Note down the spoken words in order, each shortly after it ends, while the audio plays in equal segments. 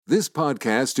This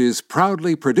podcast is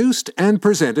proudly produced and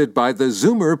presented by the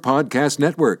Zoomer Podcast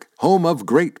Network, home of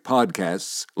great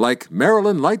podcasts like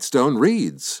Marilyn Lightstone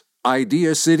Reads,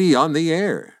 Idea City on the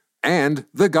Air, and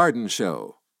The Garden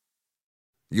Show.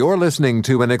 You're listening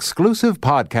to an exclusive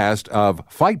podcast of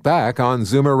Fight Back on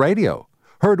Zoomer Radio,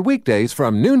 heard weekdays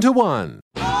from noon to 1.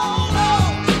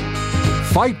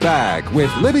 Fight Back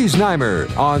with Libby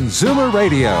Znaimer on Zoomer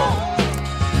Radio.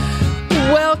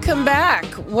 Welcome back.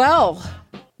 Well,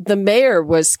 the mayor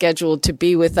was scheduled to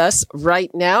be with us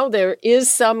right now. There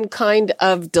is some kind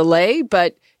of delay,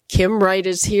 but Kim Wright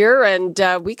is here, and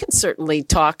we can certainly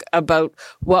talk about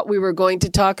what we were going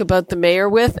to talk about the mayor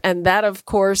with, and that, of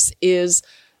course, is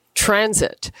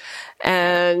transit.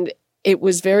 And it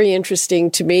was very interesting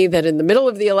to me that in the middle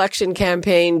of the election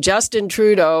campaign, Justin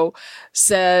Trudeau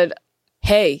said,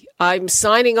 "Hey, I'm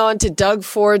signing on to Doug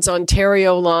Ford's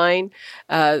Ontario line."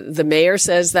 The mayor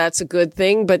says that's a good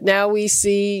thing, but now we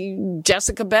see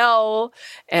Jessica Bell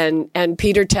and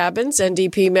Peter Tabuns,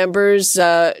 NDP members,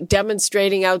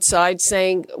 demonstrating outside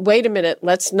saying, wait a minute,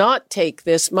 let's not take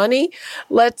this money.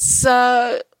 Let's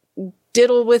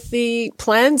diddle with the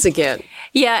plans again.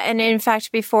 Yeah, and in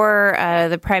fact, before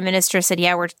the Prime Minister said,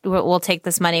 yeah, we'll take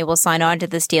this money, we'll sign on to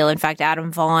this deal. In fact, Adam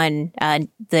Vaughan,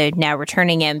 the now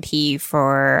returning MP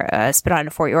for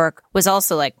Spadina-Fort York, was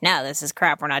also like, no, this is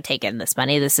crap. We're not taking this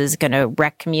money. This is going to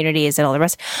wreck communities and all the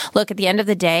rest. Look, at the end of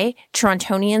the day,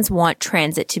 Torontonians want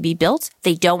transit to be built.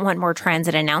 They don't want more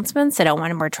transit announcements. They don't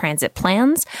want more transit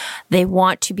plans. They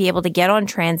want to be able to get on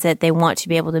transit. They want to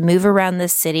be able to move around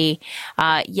this city.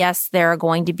 Yes, there are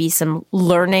going to be some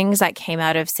learnings that came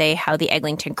out of, say, how the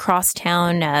Eglinton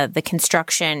Crosstown, the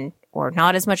construction or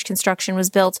not as much construction was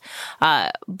built.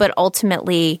 But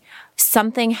ultimately,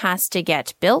 something has to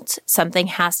get built. Something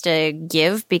has to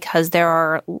give, because there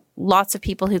are lots of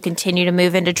people who continue to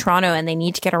move into Toronto and they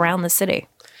need to get around the city.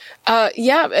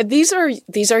 Yeah, these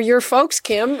are your folks,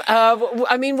 Kim.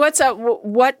 I mean, what's up?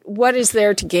 What is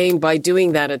there to gain by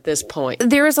doing that at this point?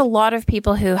 There is a lot of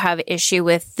people who have issue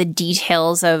with the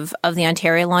details of the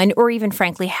Ontario line, or even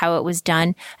frankly how it was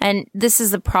done. And this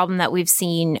is a problem that we've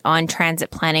seen on transit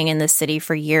planning in the city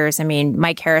for years. I mean,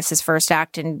 Mike Harris's first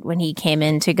act when he came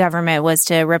into government was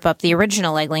to rip up the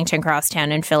original Eglinton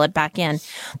Crosstown and fill it back in.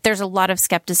 There's a lot of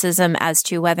skepticism as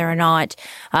to whether or not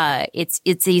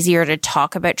it's easier to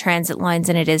talk about transit lines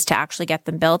than it is to actually get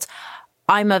them built.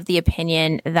 I'm of the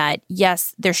opinion that,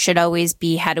 yes, there should always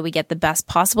be, how do we get the best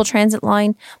possible transit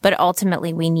line? But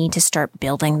ultimately, we need to start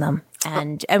building them.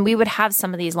 And we would have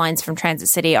some of these lines from Transit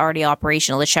City already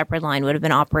operational. The Shepherd line would have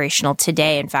been operational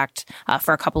today, in fact,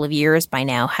 for a couple of years by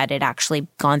now, had it actually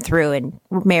gone through and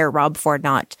Mayor Rob Ford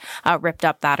not ripped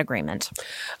up that agreement.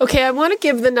 Okay, I want to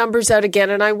give the numbers out again,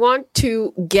 and I want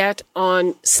to get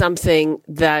on something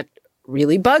that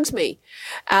really bugs me.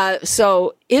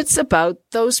 So it's about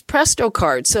those Presto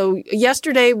cards. So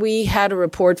yesterday we had a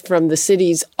report from the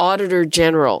city's Auditor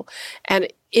General, and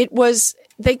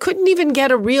they couldn't even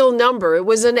get a real number. It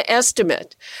was an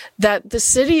estimate that the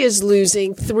city is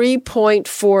losing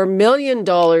 $3.4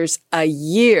 million a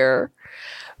year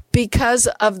because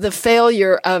of the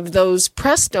failure of those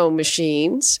Presto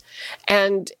machines.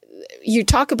 And you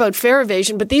talk about fare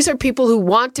evasion, but these are people who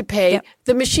want to pay. Yep.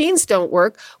 The machines don't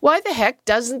work. Why the heck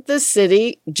doesn't the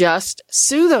city just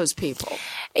sue those people?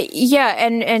 Yeah,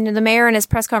 and the mayor in his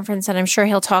press conference, and I'm sure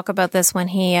he'll talk about this when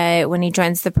he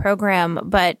joins the program,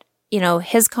 but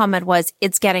his comment was,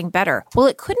 it's getting better. Well,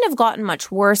 it couldn't have gotten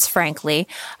much worse, frankly,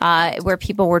 where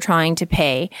people were trying to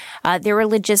pay. There were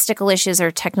logistical issues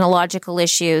or technological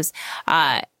issues.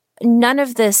 None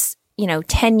of this,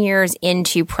 10 years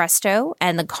into Presto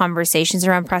and the conversations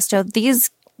around Presto,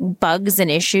 these bugs and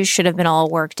issues should have been all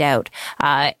worked out.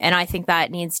 And I think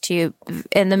that needs to,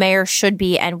 and the mayor should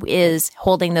be and is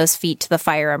holding those feet to the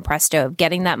fire on Presto,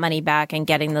 getting that money back and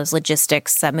getting those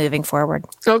logistics moving forward.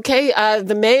 Okay.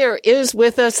 The mayor is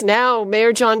with us now.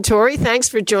 Mayor John Tory, thanks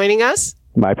for joining us.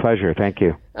 My pleasure. Thank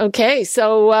you. Okay.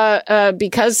 So,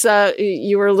 because,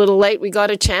 you were a little late, we got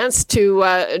a chance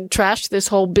to, trash this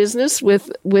whole business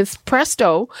with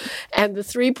Presto and the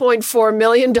 $3.4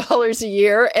 million a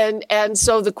year. And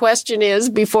so the question is,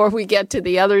 before we get to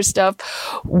the other stuff,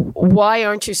 why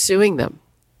aren't you suing them?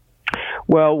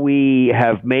 Well, we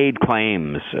have made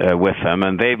claims with them,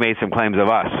 and they've made some claims of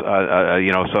us.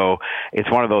 So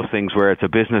it's one of those things where it's a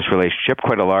business relationship,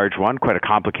 quite a large one, quite a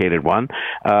complicated one.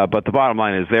 But the bottom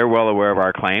line is they're well aware of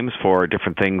our claims for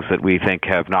different things that we think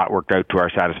have not worked out to our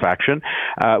satisfaction.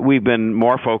 We've been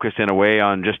more focused in a way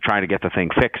on just trying to get the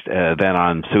thing fixed than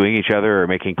on suing each other or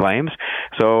making claims.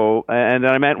 So, and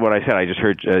I meant what I said. I just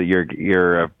heard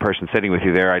your person sitting with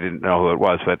you there. I didn't know who it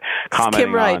was, but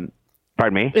commenting on.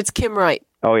 Pardon me? It's Kim Wright.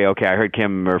 Oh, yeah, okay. I heard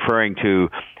Kim referring to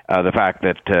the fact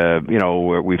that,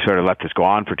 we've sort of let this go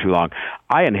on for too long.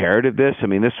 I inherited this. I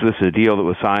mean, this was a deal that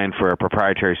was signed for a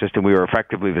proprietary system. We were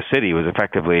effectively, the city was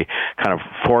effectively kind of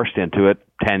forced into it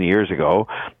 10 years ago,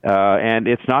 and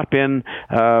it's not been,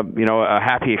 a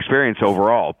happy experience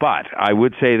overall. But I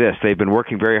would say this, they've been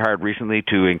working very hard recently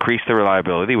to increase the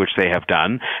reliability, which they have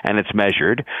done, and it's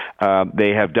measured.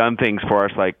 They have done things for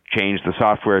us like change the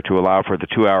software to allow for the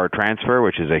 2-hour transfer,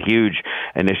 which is a huge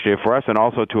initiative for us, and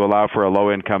also to allow for a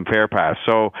low-income fare pass.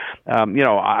 So,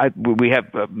 we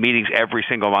have meetings every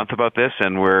single month about this,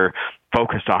 and we're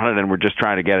focused on it, and we're just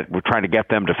trying to get it. We're trying to get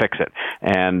them to fix it.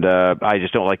 And I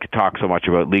just don't like to talk so much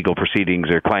about legal proceedings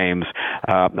or claims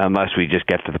unless we just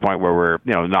get to the point where we're,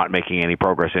 not making any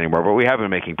progress anymore. But we have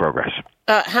been making progress.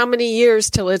 How many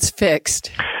years till it's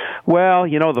fixed? Well,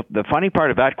 the funny part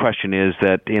of that question is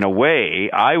that, in a way,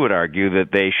 I would argue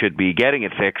that they should be getting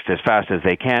it fixed as fast as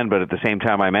they can. But at the same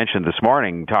time, I mentioned this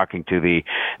morning, talking to the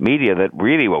media, that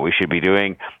really what we should be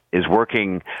doing is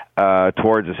working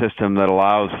towards a system that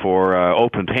allows for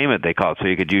open payment, they call it, so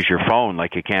you could use your phone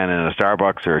like you can in a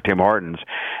Starbucks or a Tim Hortons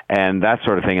and that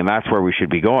sort of thing, and that's where we should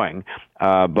be going.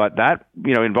 But that,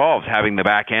 involves having the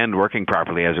back end working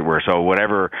properly, as it were. So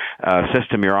whatever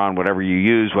system you're on, whatever you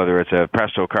use, whether it's a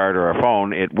Presto card or a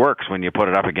phone, it works when you put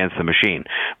it up against the machine.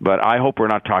 But I hope we're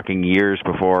not talking years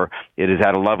before it is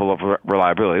at a level of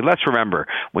reliability. Let's remember,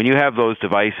 when you have those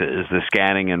devices, the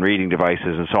scanning and reading devices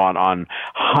and so on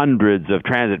hundreds of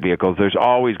transit vehicles, there's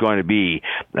always going to be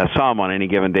some on any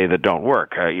given day that don't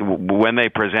work. When they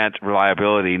present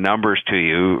reliability numbers to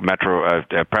you, Metro,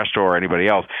 Presto or anybody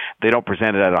else, they don't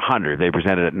present it at 100. They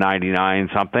present it at 99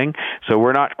 something. So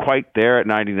we're not quite there at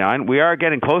 99. We are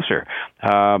getting closer.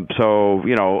 So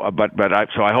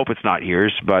I hope it's not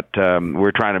years, but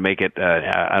we're trying to make it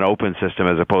an open system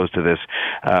as opposed to this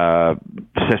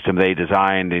system they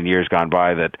designed in years gone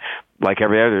by that, like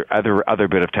every other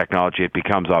bit of technology, it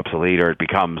becomes obsolete or it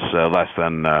becomes less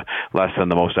than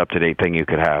the most up-to-date thing you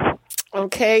could have.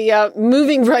 Okay,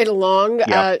 moving right along.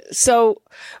 Yep. So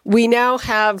we now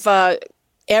have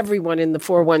everyone in the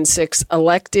 416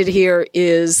 elected here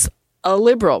is a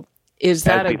Liberal. Is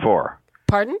that before?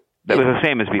 Pardon? That was the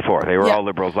same as before. They were all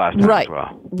Liberals last time as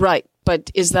well. Right.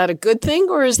 But is that a good thing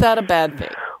or is that a bad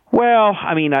thing? Well,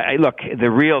 I mean, look,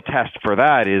 the real test for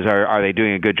that is are they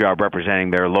doing a good job representing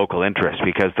their local interests?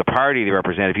 Because the party they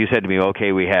represent, if you said to me,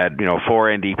 okay, we had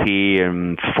 4 NDP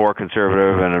and 4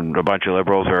 Conservative and a bunch of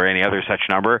Liberals or any other such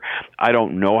number, I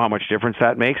don't know how much difference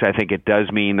that makes. I think it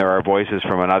does mean there are voices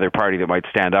from another party that might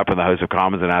stand up in the House of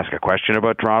Commons and ask a question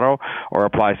about Toronto or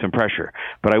apply some pressure.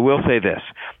 But I will say this.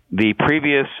 The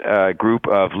previous group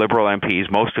of Liberal MPs,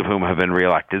 most of whom have been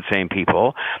reelected, same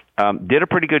people, did a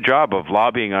pretty good job of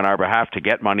lobbying on our behalf to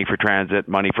get money for transit,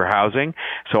 money for housing.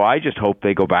 So I just hope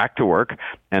they go back to work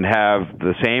and have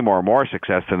the same or more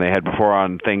success than they had before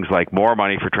on things like more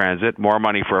money for transit, more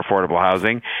money for affordable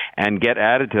housing, and get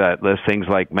added to that list things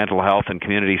like mental health and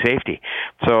community safety.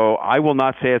 So I will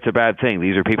not say it's a bad thing.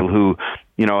 These are people who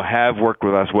have worked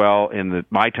with us well in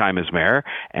my time as mayor,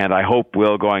 and I hope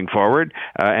will going forward.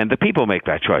 And the people make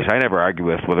that choice. I never argue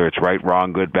with whether it's right,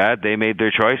 wrong, good, bad. They made their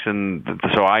choice, and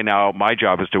so my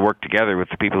job is to work together with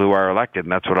the people who are elected,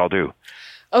 and that's what I'll do.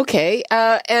 Okay.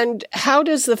 And how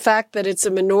does the fact that it's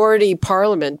a minority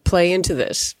parliament play into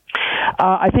this?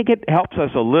 I think it helps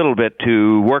us a little bit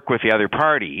to work with the other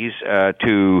parties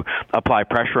to apply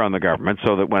pressure on the government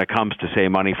so that when it comes to, say,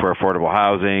 money for affordable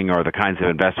housing or the kinds of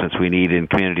investments we need in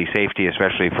community safety,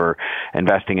 especially for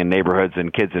investing in neighborhoods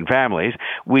and kids and families,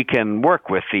 we can work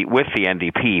with the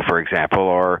NDP, for example,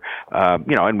 or,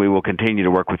 and we will continue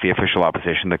to work with the official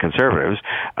opposition, the Conservatives.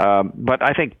 But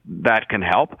I think that can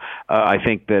help. I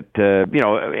think that,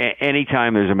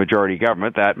 anytime there's a majority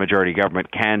government, that majority government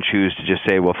can choose to just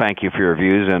say, well, thank you for your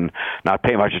views and not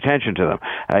pay much attention to them.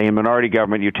 In minority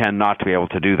government, you tend not to be able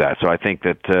to do that. So I think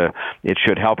that it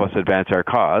should help us advance our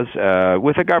cause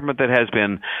with a government that has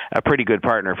been a pretty good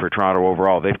partner for Toronto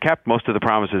overall. They've kept most of the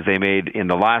promises they made in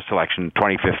the last election,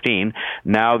 2015.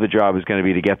 Now the job is going to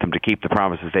be to get them to keep the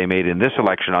promises they made in this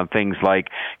election on things like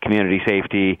community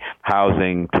safety,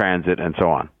 housing, transit, and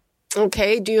so on.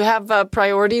 Okay. Do you have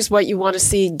priorities, what you want to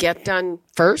see get done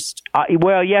first?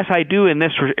 Well, yes, I do in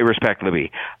this respect,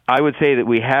 Libby. I would say that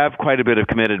we have quite a bit of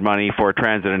committed money for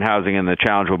transit and housing, and the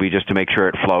challenge will be just to make sure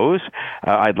it flows.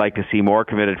 I'd like to see more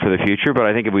committed for the future, but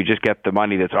I think if we just get the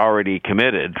money that's already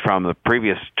committed from the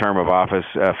previous term of office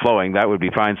flowing, that would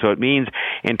be fine. So it means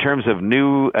in terms of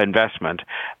new investment,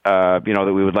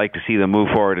 that we would like to see them move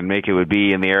forward and make it would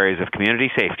be in the areas of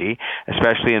community safety,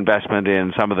 especially investment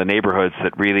in some of the neighborhoods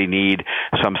that really need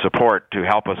some support to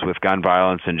help us with gun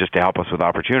violence and just to help us with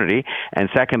opportunity. And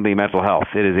secondly, mental health.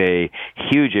 It is a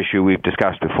huge issue we've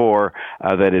discussed before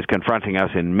that is confronting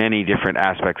us in many different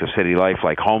aspects of city life,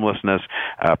 like homelessness,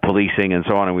 policing, and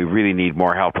so on, and we really need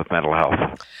more help with mental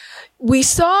health. We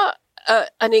saw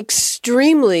an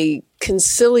extremely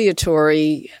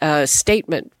conciliatory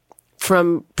statement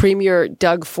from Premier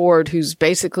Doug Ford, who's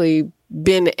basically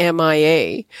been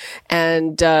MIA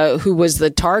and who was the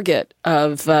target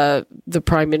of the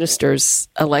Prime Minister's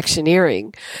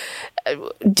electioneering.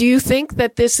 Do you think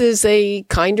that this is a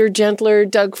kinder, gentler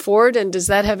Doug Ford, and does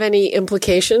that have any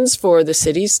implications for the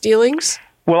city's dealings?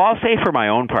 Well, I'll say for my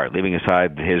own part, leaving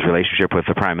aside his relationship with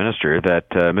the Prime Minister, that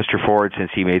Mr. Ford, since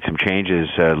he made some changes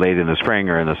late in the spring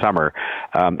or in the summer,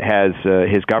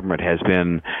 his government has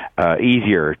been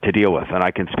easier to deal with. And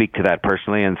I can speak to that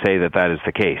personally and say that that is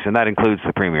the case. And that includes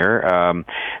the Premier.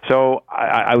 So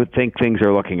I would think things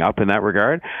are looking up in that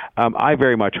regard. I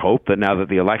very much hope that now that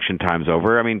the election time's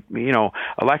over, I mean,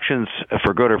 elections,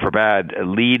 for good or for bad,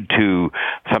 lead to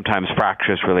sometimes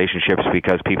fractious relationships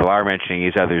because people are mentioning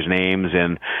each other's names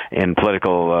in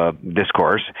political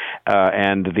discourse,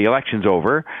 and the election's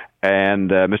over, and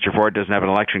Mr. Ford doesn't have an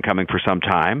election coming for some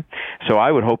time. So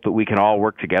I would hope that we can all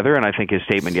work together, and I think his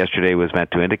statement yesterday was meant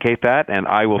to indicate that, and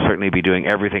I will certainly be doing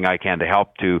everything I can to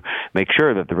help to make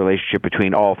sure that the relationship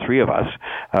between all three of us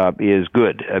is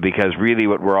good, because really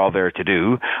what we're all there to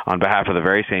do on behalf of the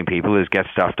very same people is get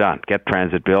stuff done, get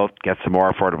transit built, get some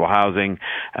more affordable housing,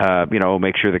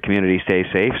 make sure the community stays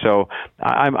safe. So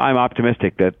I'm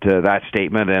optimistic that that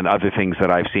statement and other things that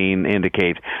I've seen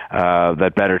indicate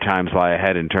that better times lie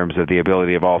ahead in terms of the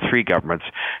ability of all three governments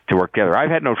to work together. I've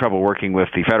had no trouble working with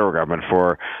the federal government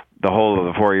for the whole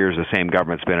of the 4 years the same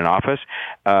government's been in office.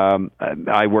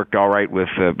 I worked all right with,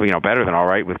 better than all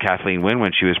right with Kathleen Wynne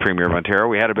when she was Premier of Ontario.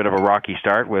 We had a bit of a rocky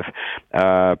start with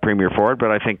Premier Ford,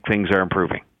 but I think things are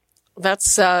improving.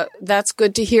 That's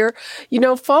good to hear.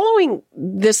 Following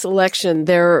this election,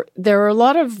 there are a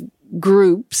lot of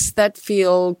groups that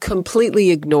feel completely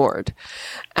ignored.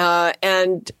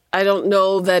 And I don't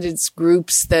know that it's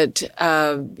groups that,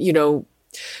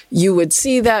 you would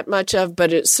see that much of,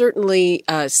 but it certainly,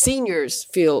 seniors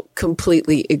feel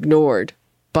completely ignored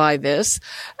by this.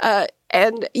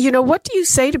 And what do you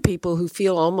say to people who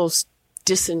feel almost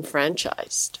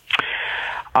disenfranchised?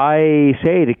 I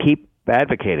say to keep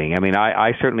advocating. I mean,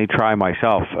 I certainly try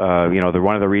myself. One of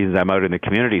the reasons I'm out in the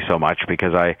community so much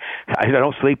because I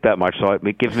don't sleep that much, so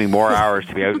it gives me more hours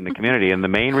to be out in the community. And the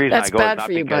main reason I go is not because... That's bad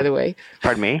for you, by the way.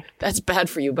 Pardon me? That's bad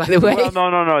for you, by the way. Well,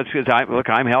 no. It's because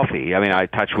I'm healthy. I mean, I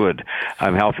touch wood.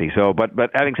 I'm healthy. So, but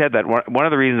having said that, one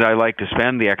of the reasons I like to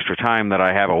spend the extra time that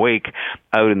I have awake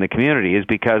out in the community is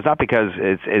not because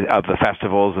it's of the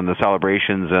festivals and the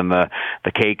celebrations and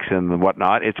the cakes and the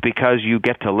whatnot. It's because you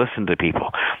get to listen to people.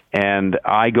 And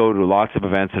I go to lots of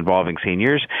events involving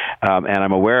seniors, and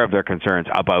I'm aware of their concerns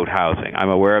about housing. I'm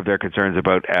aware of their concerns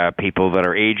about people that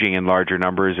are aging in larger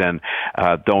numbers and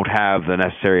don't have the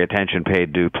necessary attention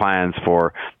paid to plans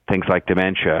for things like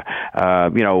dementia.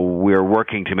 We're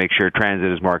working to make sure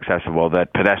transit is more accessible,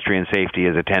 that pedestrian safety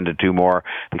is attended to more,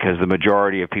 because the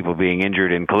majority of people being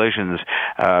injured in collisions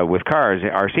with cars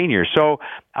are seniors. So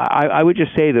I would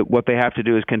just say that what they have to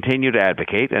do is continue to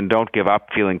advocate and don't give up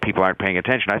feeling people aren't paying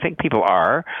attention. I think people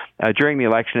are. During the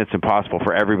election, it's impossible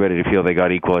for everybody to feel they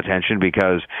got equal attention,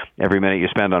 because every minute you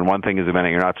spend on one thing is a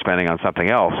minute you're not spending on something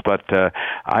else. But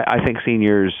I think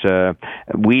seniors,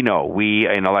 we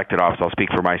in elected office, I'll speak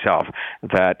for myself,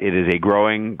 that it is a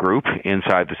growing group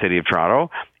inside the City of Toronto.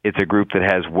 It's a group that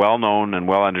has well-known and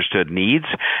well-understood needs,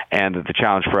 and the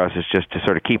challenge for us is just to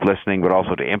sort of keep listening, but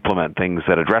also to implement things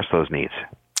that address those needs.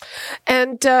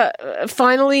 And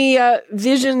finally,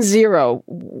 Vision Zero.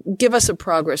 Give us a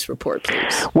progress report,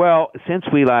 please. Well, since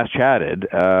we last chatted,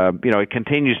 it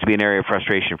continues to be an area of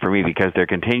frustration for me, because there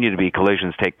continue to be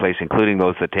collisions take place, including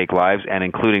those that take lives, and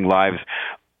including lives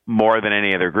more than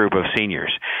any other group of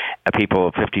seniors.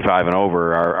 People 55 and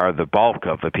over are the bulk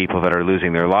of the people that are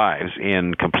losing their lives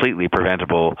in completely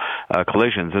preventable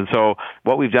collisions. And so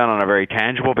what we've done on a very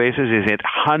tangible basis is at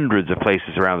hundreds of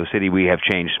places around the city we have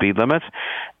changed speed limits.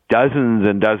 dozens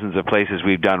and dozens of places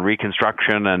we've done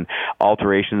reconstruction and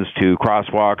alterations to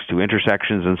crosswalks, to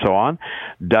intersections, and so on.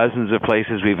 Dozens of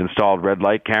places we've installed red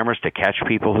light cameras to catch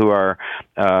people who are,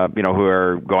 who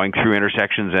are going through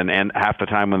intersections, and half the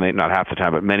time not half the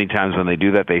time, but many times when they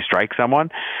do that, they strike someone.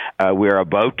 We are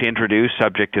about to introduce,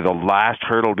 subject to the last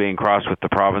hurdle being crossed with the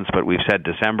province, but we've said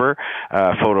December,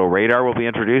 photo radar will be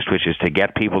introduced, which is to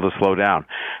get people to slow down.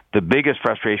 The biggest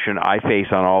frustration I face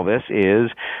on all this is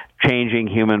changing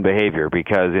human behavior,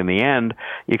 because in the end,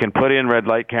 you can put in red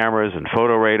light cameras and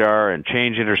photo radar and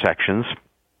change intersections,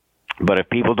 but if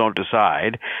people don't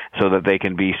decide so that they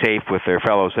can be safe with their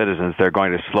fellow citizens, they're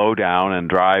going to slow down and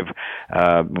drive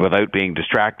without being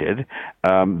distracted,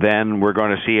 then we're going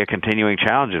to see a continuing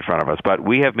challenge in front of us. But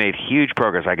we have made huge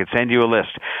progress. I could send you a list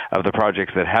of the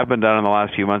projects that have been done in the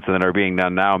last few months and that are being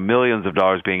done now. Millions of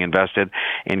dollars being invested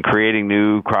in creating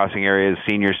new crossing areas,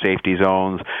 senior safety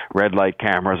zones, red light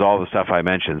cameras, all the stuff I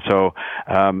mentioned. So,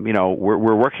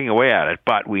 we're working away at it,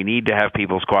 but we need to have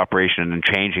people's cooperation in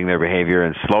changing their behavior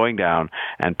and slowing down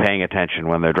and paying attention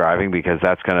when they're driving, because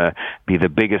that's going to be the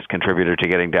biggest contributor to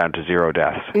getting down to zero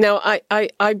deaths. Now,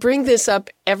 I bring this up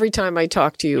every time I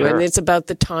talk to you, Sure. and it's about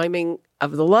the timing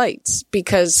of the lights,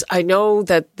 because I know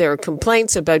that there are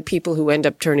complaints about people who end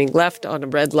up turning left on a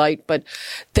red light, but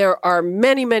there are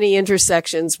many, many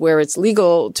intersections where it's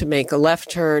legal to make a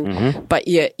left turn, but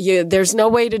there's no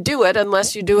way to do it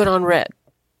unless you do it on red.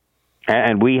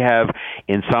 And we have,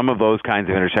 in some of those kinds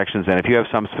of intersections, and if you have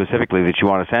some specifically that you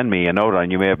want to send me a note on,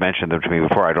 you may have mentioned them to me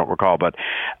before, I don't recall, but,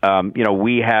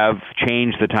 we have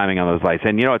changed the timing on those lights.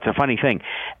 And, it's a funny thing.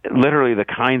 Literally, the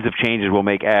kinds of changes we'll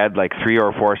add like 3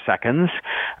 or 4 seconds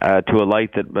to a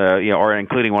light that, or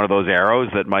including one of those arrows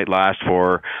that might last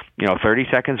for, 30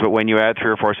 seconds. But when you add 3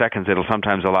 or 4 seconds, it'll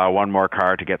sometimes allow one more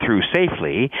car to get through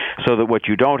safely, so that what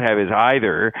you don't have is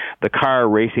either the car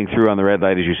racing through on the red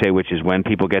light, as you say, which is when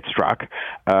people get struck,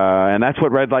 and that's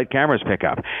what red light cameras pick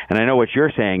up. And I know what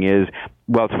you're saying is,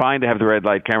 well, it's fine to have the red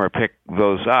light camera pick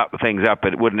those things up,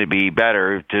 but wouldn't it be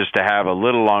better just to have a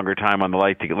little longer time on the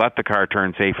light to let the car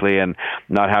turn safely and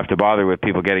not have to bother with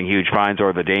people getting huge fines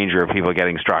or the danger of people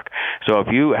getting struck? So if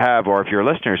you have, or if your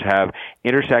listeners have,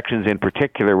 intersections in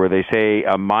particular where they say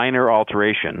a minor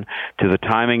alteration to the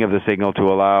timing of the signal to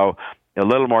allow a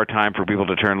little more time for people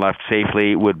to turn left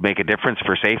safely would make a difference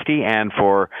for safety and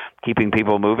for keeping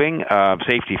people moving.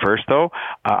 Safety first, though.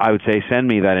 I would say send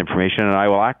me that information and I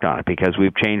will act on it, because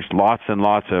we've changed lots and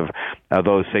lots of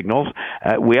those signals.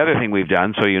 The other thing we've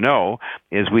done, so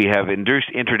is we have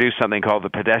introduced something called the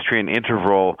pedestrian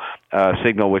interval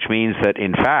signal, which means that,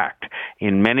 in fact,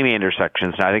 in many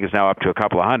intersections, and I think it's now up to a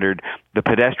couple of hundred, the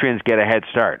pedestrians get a head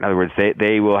start. In other words,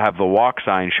 they will have the walk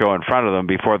sign show in front of them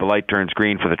before the light turns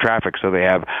green for the traffic, so they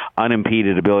have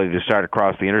unimpeded ability to start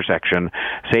across the intersection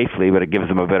safely, but it gives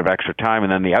them a bit of extra time.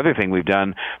 And then the other thing we've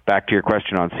done, back to your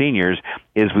question on seniors,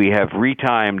 is we have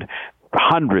retimed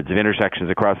hundreds of intersections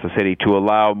across the city to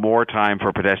allow more time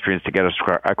for pedestrians to get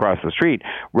across the street,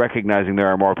 recognizing there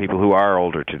are more people who are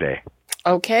older today.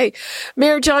 Okay.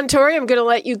 Mayor John Tory, I'm going to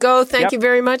let you go. Thank you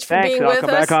very much for being with us. I'll come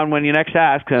back on when you next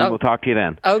ask, and we'll talk to you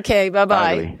then. Okay,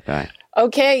 bye-bye. Bye.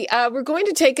 Okay, we're going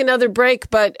to take another break,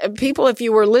 but people, if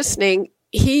you were listening,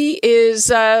 he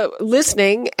is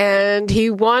listening, and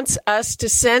he wants us to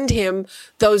send him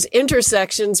those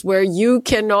intersections where you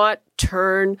cannot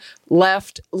turn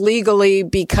left legally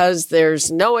because there's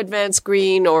no advance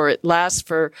green or it lasts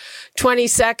for 20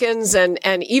 seconds. And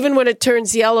even when it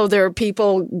turns yellow, there are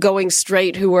people going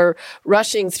straight who are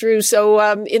rushing through. So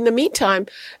in the meantime,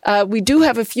 we do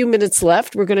have a few minutes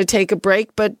left. We're going to take a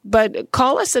break, but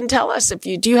call us and tell us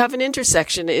do you have an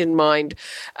intersection in mind?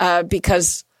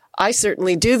 Because I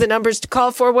certainly do. The numbers to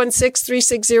call,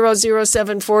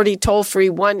 416-360-0740, toll free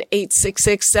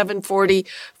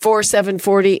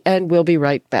 1-866-740-4740, and we'll be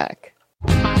right back.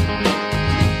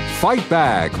 Fight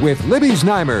Back with Libby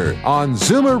Znaimer on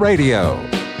Zoomer Radio.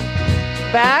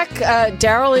 Back.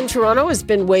 Daryl in Toronto has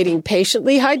been waiting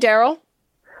patiently. Hi, Daryl.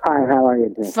 Hi, how are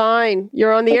you doing? Fine.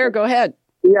 You're on the air. Go ahead.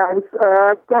 Yeah, I was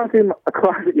going through a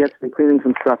closet yesterday, cleaning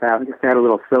some stuff out, and just had a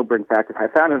little sobering fact. I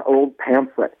found an old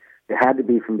pamphlet. It had to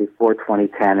be from before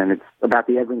 2010, and it's about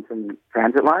the Eglinton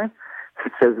Transit Line.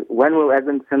 It says, when will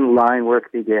Eglinton line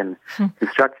work begin?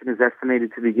 Construction is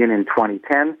estimated to begin in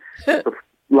 2010. The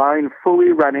line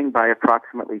fully running by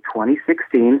approximately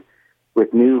 2016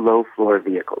 with new low-floor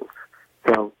vehicles.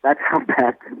 So that's how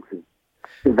bad things are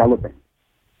developing.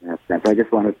 I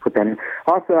just wanted to put that in.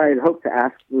 Also, I had hoped to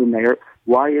ask the mayor,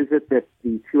 why is it that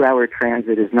the 2-hour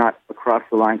transit is not across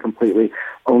the line completely,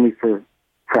 only for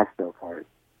Presto cars?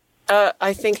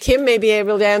 I think Kim may be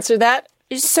able to answer that.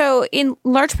 So in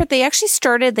large part, they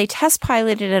test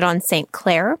piloted it on St.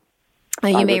 Clair.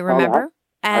 You may remember.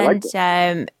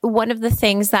 And one of the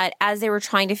things that, as they were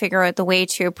trying to figure out the way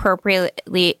to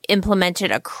appropriately implement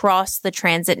it across the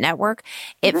transit network,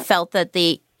 it felt that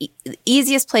the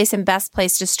easiest place and best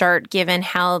place to start, given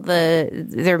how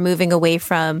they're moving away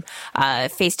from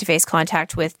face-to-face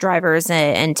contact with drivers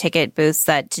and ticket booths,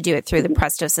 that to do it through the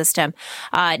Presto system.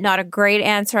 Not a great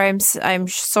answer. I'm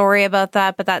sorry about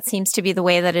that, but that seems to be the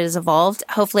way that it has evolved.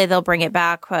 Hopefully they'll bring it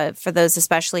back for those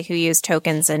especially who use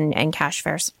tokens and cash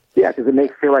fares. Yeah, because it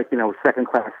makes feel like,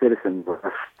 second-class citizens.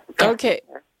 Okay,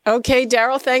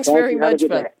 Daryl, thanks very much.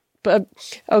 But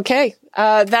okay,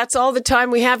 that's all the time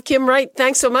we have. Kim Wright,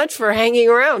 thanks so much for hanging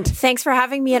around. Thanks for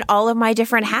having me in all of my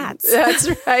different hats. That's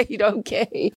right.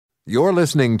 Okay. You're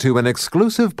listening to an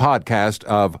exclusive podcast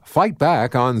of Fight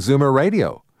Back on Zoomer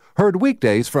Radio. Heard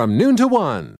weekdays from noon to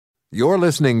 1. You're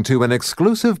listening to an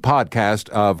exclusive podcast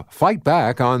of Fight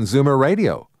Back on Zoomer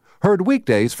Radio. Heard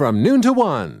weekdays from noon to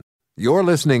 1. You're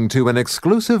listening to an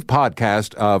exclusive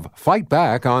podcast of Fight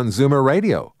Back on Zoomer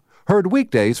Radio. Heard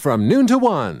weekdays from noon to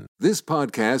 1. This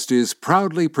podcast is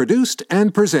proudly produced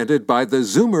and presented by the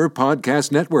Zoomer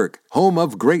Podcast Network, home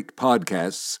of great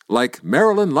podcasts like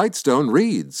Marilyn Lightstone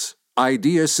Reads,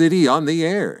 Idea City on the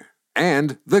Air,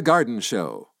 and The Garden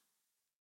Show.